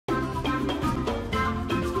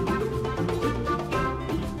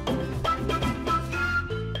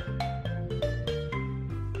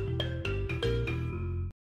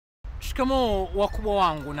Shikamoo wakubwa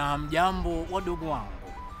wangu na mjambo wadogo wangu.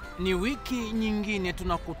 Ni wiki nyingine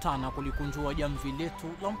tunakutana kulikunjua jamvi letu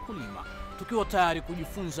la mkulima, tukiwa tayari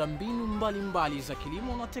kujifunza mbinu mbalimbali za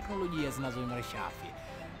kilimo na teknolojia zinazoimarisha afya.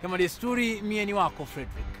 Kama desturi, mie ni wako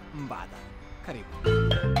Frederick Mbada. Karibu.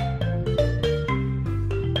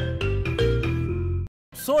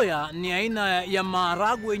 Soya ni aina ya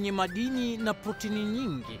maharagwe yenye madini na protini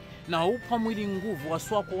nyingi na hupa mwili nguvu,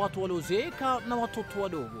 haswa kwa watu waliozeeka na watoto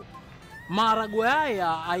wadogo. Maharagwe haya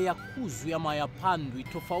hayakuzwi ama hayapandwi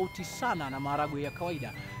tofauti sana na maharagwe ya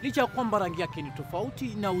kawaida, licha ya kwamba rangi yake ni tofauti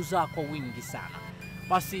na uzaa kwa wingi sana.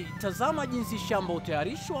 Basi tazama jinsi shamba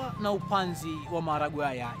hutayarishwa na upanzi wa maharagwe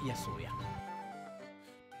haya ya soya.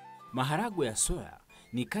 Maharagwe ya soya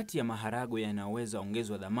ni kati ya maharagwe yanayoweza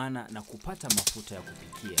ongezwa dhamana na kupata mafuta ya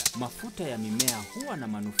kupikia. Mafuta ya mimea huwa na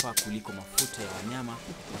manufaa kuliko mafuta ya wanyama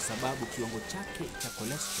kwa sababu kiwango chake cha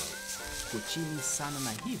cholesterol kiko chini sana,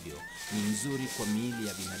 na hivyo ni nzuri kwa miili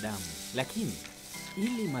ya binadamu. Lakini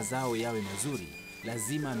ili mazao yawe mazuri,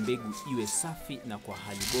 lazima mbegu iwe safi na kwa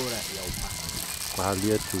hali bora ya upanzi. Kwa hali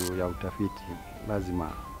yetu ya utafiti,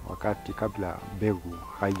 lazima wakati kabla mbegu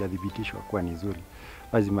haijathibitishwa kuwa ni nzuri,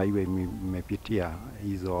 lazima iwe imepitia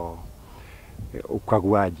hizo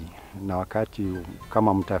ukaguaji. Na wakati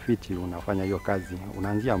kama mtafiti unafanya hiyo kazi,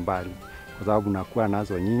 unaanzia mbali kwa sababu unakuwa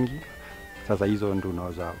nazo nyingi. Sasa hizo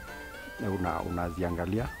ndio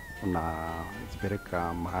unaziangalia,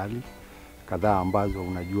 unazipeleka mahali kadhaa ambazo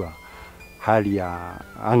unajua hali ya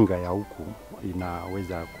anga ya huku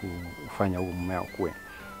inaweza kufanya huu mmea ukue.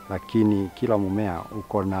 Lakini kila mmea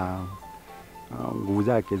uko na nguvu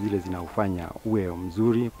zake zile zinaufanya uwe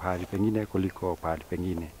mzuri pahali pengine kuliko pahali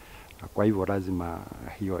pengine, na kwa hivyo lazima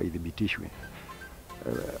hiyo idhibitishwe.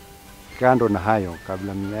 Kando na hayo,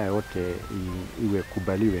 kabla mimea yote iwe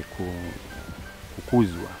kubaliwe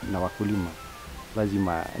kukuzwa na wakulima,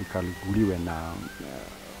 lazima ikaguliwe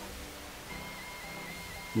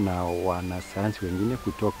na wanasayansi wengine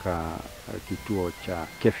kutoka kituo cha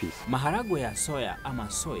KEFIS. Maharagwe ya soya ama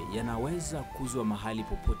soy yanaweza kuzwa mahali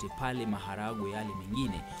popote pale maharagwe yale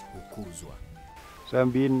mengine hukuzwa.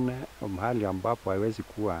 Soybean mahali ambapo haiwezi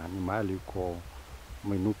kuwa ni mahali uko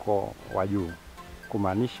mwinuko wa juu,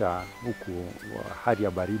 kumaanisha huku hali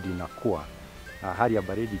ya baridi inakuwa, na hali ya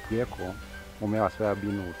baridi kiweko, mmea wa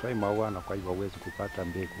soybean utoi maua, na kwa hivyo huwezi kupata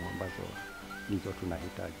mbegu ambazo hizo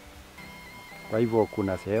tunahitaji. Kwa hivyo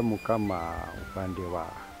kuna sehemu kama upande wa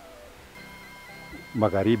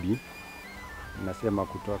magharibi, nasema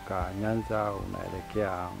kutoka Nyanza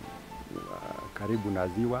unaelekea karibu na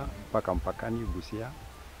ziwa mpaka mpakani Busia,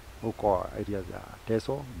 huko area za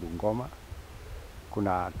Teso, Bungoma,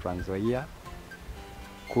 kuna Trans Nzoia,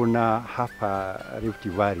 kuna hapa Rift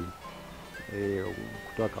Valley,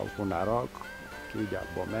 kutoka huko Narok, kija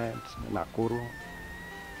Bomet, Nakuru,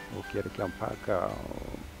 ukielekea mpaka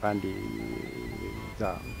pande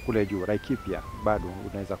za kule juu Laikipia, bado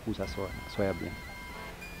unaweza kuuza soybean.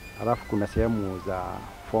 Alafu kuna sehemu za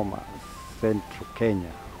former Central Kenya,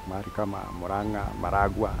 mahali kama Murang'a,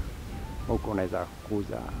 Maragwa, huko unaweza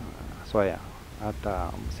kuuza soya.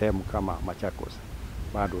 Hata sehemu kama Machakos,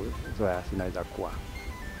 bado soya zinaweza kuwa.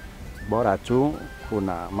 Bora tu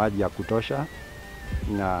kuna maji ya kutosha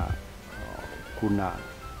na kuna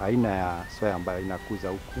aina ya soya ambayo inakuza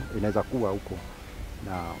huku, inaweza kuwa huko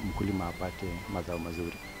na mkulima apate mazao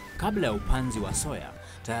mazuri. Kabla ya upanzi wa soya,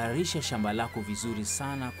 tayarisha shamba lako vizuri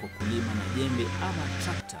sana kwa kulima na jembe ama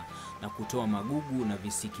trakta na kutoa magugu na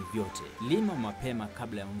visiki vyote. Lima mapema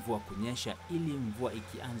kabla ya mvua kunyesha, ili mvua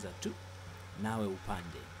ikianza tu nawe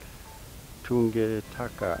upande.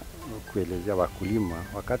 Tungetaka kuelezea wakulima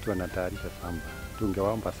wakati wanatayarisha shamba,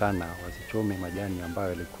 tungewaomba sana wasichome majani ambayo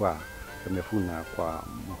yalikuwa yamefuna kwa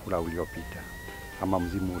mhula uliopita ama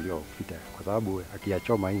msimu uliopita, kwa sababu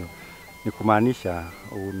akiyachoma hiyo ni kumaanisha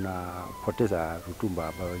unapoteza rutuba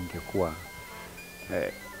ambayo ingekuwa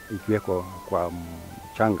ikiweko kwa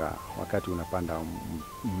mchanga wakati unapanda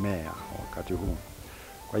mmea wakati huu.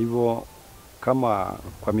 Kwa hivyo kama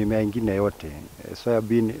kwa mimea ingine yote,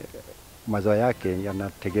 soybean mazao yake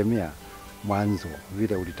yanategemea mwanzo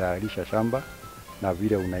vile ulitayarisha shamba na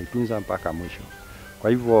vile unaitunza mpaka mwisho. Kwa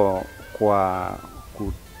hivyo kwa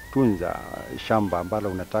kutunza shamba ambalo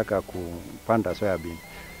unataka kupanda soybean,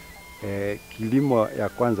 kilimo ya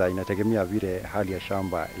kwanza inategemea vile hali ya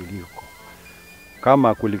shamba iliko.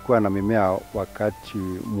 Kama kulikuwa na mimea wakati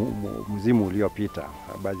msimu uliopita,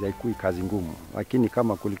 basi haikui kazi ngumu, lakini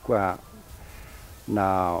kama kulikuwa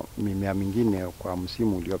na mimea mingine kwa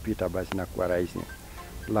msimu uliopita, basi inakuwa rahisi.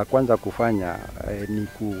 La kwanza kufanya ni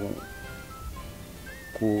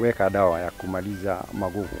kuweka dawa ya kumaliza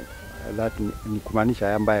magugu. That ni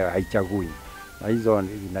kumaanisha ambayo haichagui na hizo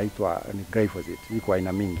inaitwa ni glyphosate, iko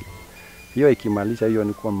aina mingi. Hiyo ikimalisha, hiyo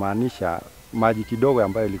ni kumaanisha maji kidogo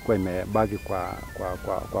ambayo ilikuwa imebaki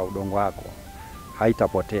kwa udongo wako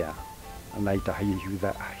haitapotea na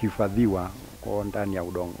itahifadhiwa kwa ndani ya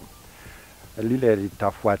udongo. Lile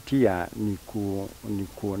litafuatia ni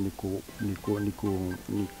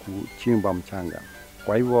kuchimba mchanga.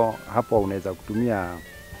 Kwa hivyo hapo unaweza kutumia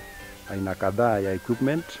aina kadhaa ya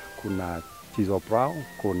equipment. Kuna chisel plow,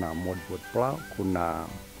 kuna moldboard plow,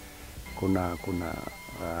 kuna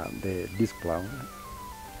the disc plow,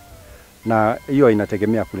 na hiyo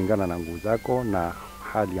inategemea kulingana na nguvu zako na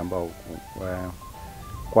hali ambayo uko.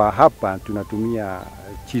 Kwa hapa tunatumia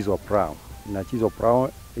chisel plow, na chisel plow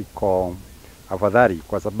iko afadhali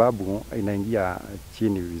kwa sababu inaingia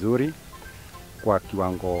chini vizuri kwa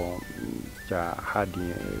kiwango cha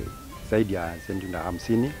hadi zaidi ya sentimita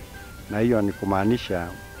 50, na hiyo ni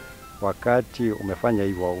kumaanisha wakati umefanya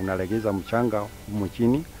hivyo unalegeza mchanga humu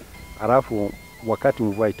chini, alafu wakati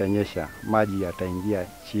mvua itanyesha maji yataingia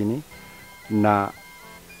chini na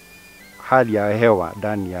hali ya hewa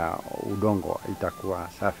ndani ya udongo itakuwa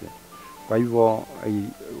safi. Kwa hivyo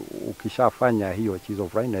ukishafanya hiyo chisel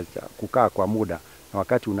plow kukaa kwa muda, na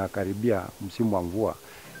wakati unakaribia msimu wa mvua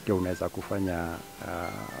ndio unaweza kufanya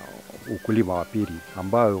ukulima wa pili,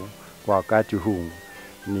 ambayo kwa wakati huu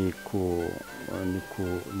ni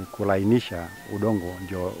kulainisha udongo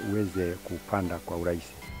ndio uweze kupanda kwa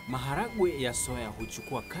urahisi. Maharagwe ya soya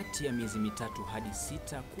huchukua kati ya miezi 3 hadi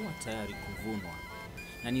 6 kuwa tayari kuvunwa,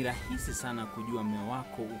 na ni rahisi sana kujua mmea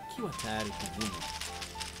wako ukiwa tayari kuvunwa.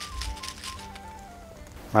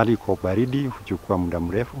 Mahali kwa baridi huchukua muda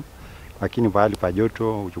mrefu, lakini mahali pa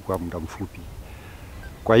joto huchukua muda mfupi.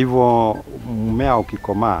 Kwa hivyo mmea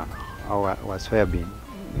ukikomaa wa soybean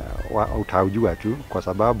utaujua tu, kwa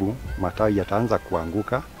sababu matawi yataanza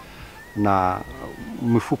kuanguka na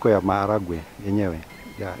mifuko ya maharagwe yenyewe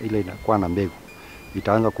ile inakuwa na mbegu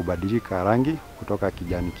itaanza kubadilika rangi kutoka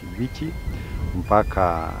kijani kibichi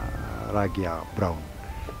mpaka rangi ya brown,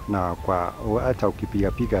 na kwa hata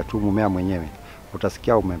ukipiga tu mmea mwenyewe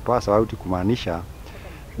utasikia umetoa sauti, kumaanisha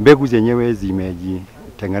mbegu zenyewe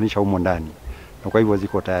zimejitenganisha humo ndani, na kwa hivyo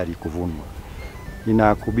ziko tayari kuvunwa.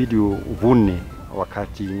 Inakubidi uvune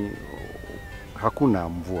wakati hakuna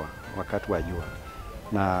mvua, wakati wa jua,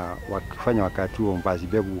 na wakifanya wakati huo basi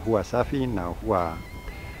mbegu huwa safi na huwa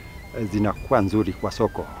zinakuwa nzuri kwa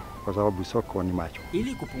soko, kwa sababu soko ni macho.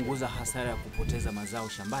 Ili kupunguza hasara ya kupoteza mazao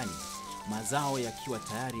shambani, mazao yakiwa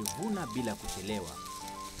tayari vuna bila kuchelewa.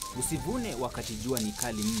 Usivune wakati jua ni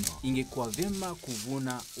kali mno. Ingekuwa vyema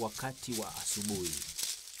kuvuna wakati wa asubuhi.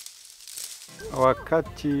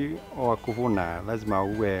 Wakati wa kuvuna lazima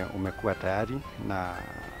uwe umekuwa tayari na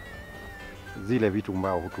zile vitu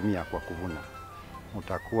ambao hutumia kwa kuvuna.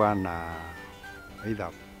 Utakuwa na aidha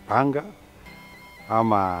panga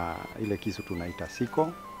ama ile kisu tunaita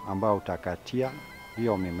siko, ambao utakatia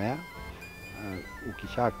hiyo mimea.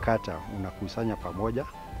 Ukishakata unakusanya pamoja,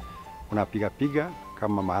 unapiga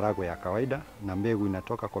kama maharagwe ya kawaida, na mbegu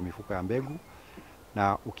inatoka kwa mifuko ya mbegu,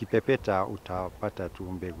 na ukipepeta utapata tu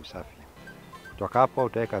mbegu safi. Kutoka hapo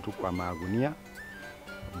utaweka tu kwa magunia,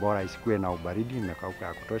 bora isikuwe na ubaridi, imekauka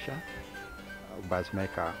ya kutosha, basi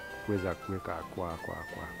unaweka kuweza kuweka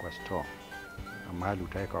kwa store, mahali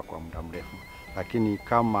utaweka kwa muda mrefu. Lakini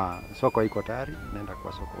kama soko iko tayari, nenda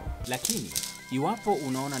kwa soko. Lakini iwapo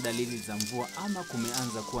unaona dalili za mvua ama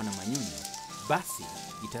kumeanza kuwa na manyunyu, basi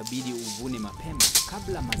itabidi uvune mapema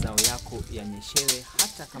kabla mazao yako yanyeshewe,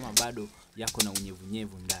 hata kama bado yako na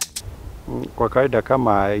unyevunyevu ndani. Kwa kawaida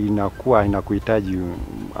kama inakuhitaji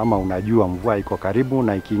ama unajua mvua iko karibu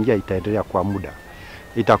na ikiingia itaendelea kwa muda,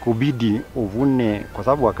 itakubidi uvune, kwa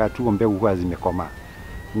sababu wakati huo mbegu huwa zimekomaa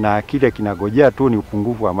na kile kinagojea tu ni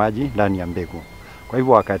upungufu wa maji ndani ya mbegu. Kwa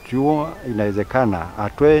hivyo wakati huo inawezekana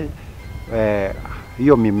atoe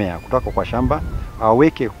hiyo mimea kutoka kwa shamba,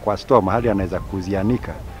 aweke kwa store mahali anaweza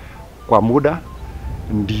kuzianika kwa muda,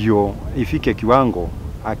 ndio ifike kiwango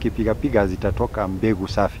akipiga zitatoka mbegu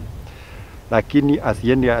safi. Lakini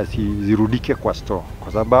asiende asizirudike kwa store,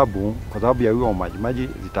 kwa sababu ya hiyo maji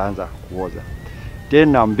zitaanza kuoza.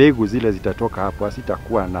 Tena mbegu zile zitatoka hapo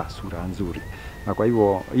hazitakuwa na sura nzuri. Na kwa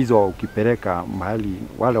hivyo hizo ukipeleka mahali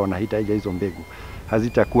wale wanahitaji hizo mbegu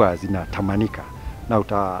hazitakuwa zinatamanika, na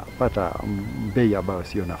utapata bei ambayo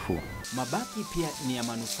sio nafuu. Mabaki pia ni ya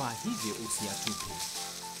manufaa, hivyo usiyatupe.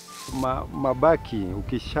 Mabaki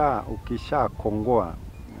ukisha kongoa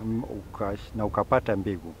na ukapata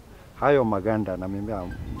mbegu, hayo maganda na mimea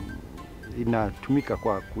inatumika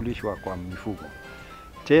kwa kulishwa kwa mifugo.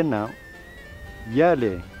 Tena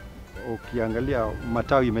yale ukiangalia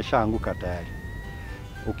matawi imeshaanguka tayari,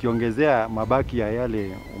 Ukiongezea mabaki ya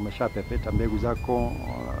yale umeshapepeta mbegu zako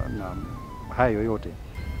na hayo yote,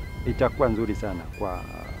 itakuwa nzuri sana kwa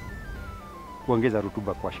kuongeza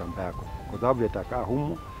rutuba kwa shamba yako, kwa sababu itakaa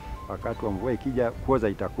humu. Wakati wa mvua ikija, kuoza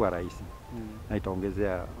itakuwa rahisi na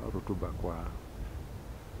itaongezea rutuba kwa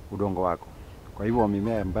udongo wako. Kwa hivyo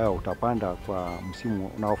mimea ambayo utapanda kwa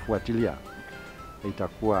msimu unaofuatilia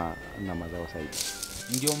itakuwa na mazao zaidi.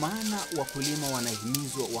 Ndio maana wakulima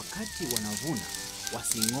wanahimizwa wakati wanavuna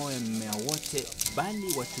wasing'oe mmea wote, bali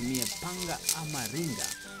watumie panga ama ringa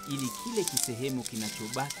ili kile kisehemu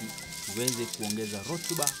kinachobaki kiweze kuongeza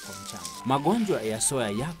rutuba kwa mchanga. Magonjwa ya soya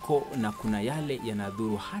yako na kuna yale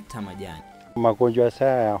yanadhuru hata majani. Magonjwa ya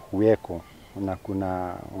soya huweko na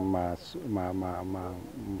kuna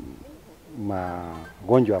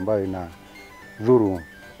magonjwa ambayo inadhuru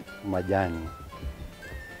majani,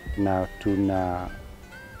 na tuna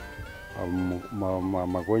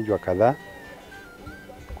magonjwa kadhaa.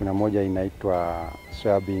 Kuna moja inaitwa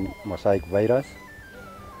soybean mosaic virus.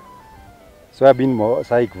 Soybean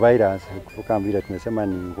mosaic virus kama vile tumesema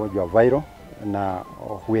ni ugonjwa viral na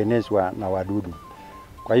huenezwa na wadudu.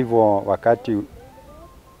 Kwa hivyo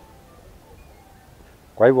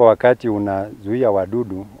wakati unazuia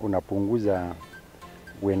wadudu, unapunguza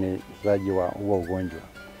uenezaji wa huo ugonjwa.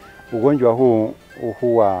 Ugonjwa huu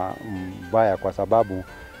huwa mbaya kwa sababu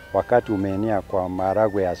wakati umeenea kwa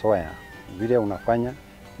maharagwe ya soya, vile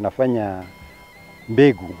unafanya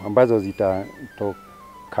mbegu ambazo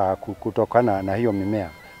zitatoka kutokana na hiyo mimea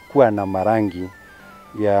kuwa na marangi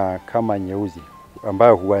ya kama nyeusi,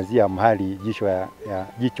 ambayo huanzia mahali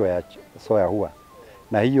jicho ya soya huwa,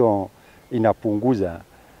 na hiyo inapunguza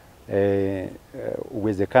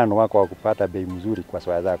uwezekano wako wa kupata bei mzuri kwa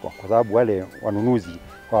soya zako, kwa sababu wale wanunuzi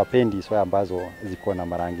hawapendi soya ambazo ziko na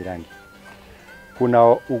marangi rangi.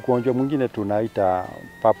 Kuna ugonjwa mwingine tunaita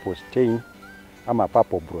purple stain ama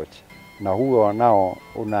purple blotch, na huo nao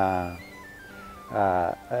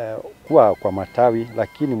kuwa kwa matawi,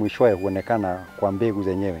 lakini mwishowe huonekana kwa mbegu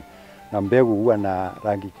zenyewe, na mbegu huwa na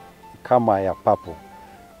rangi kama ya purple,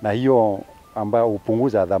 na hiyo ambayo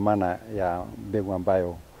hupunguza dhamana ya mbegu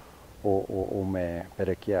ambayo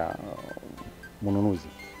umepelekea mnunuzi.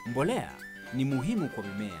 Mbolea ni muhimu kwa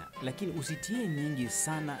mimea, lakini usitie nyingi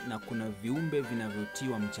sana, na kuna viumbe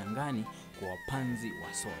vinavyotiwa mchangani kwa wapanzi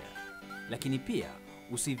wa soya, lakini pia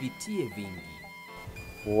usivitie vingi.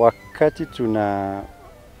 Wakati tunaweka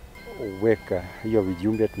hiyo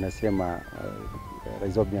viumbe tunasema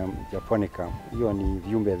Rhizobium japonica, hiyo ni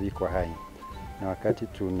viumbe viko hai, na wakati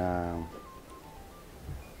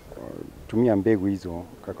tumia mbegu hizo,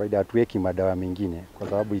 kwa kawaida hatuweki madawa mengine, kwa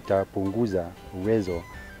sababu itapunguza uwezo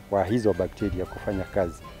wa hizo bakteria kufanya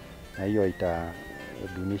kazi, na hiyo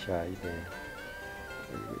itadunisha ile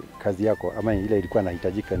kazi yako, ama ile ilikuwa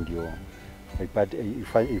inahitajika ndio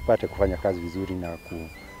ipate kufanya kazi vizuri na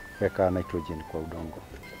kuweka nitrogen kwa udongo.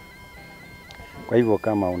 Kwa hivyo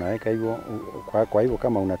kama unaweka hivyo, kwa hivyo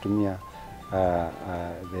kama unatumia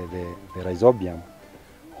the rhizobium,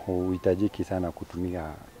 huhitajiki sana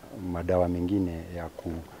kutumia madawa mengine ya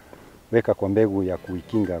kuweka kwa mbegu ya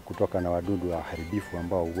kuikinga kutoka na wadudu waharibifu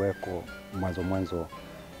ambao uweko mwanzo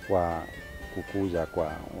wa kukuza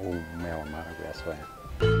kwa mmea wa maharagwe ya soya.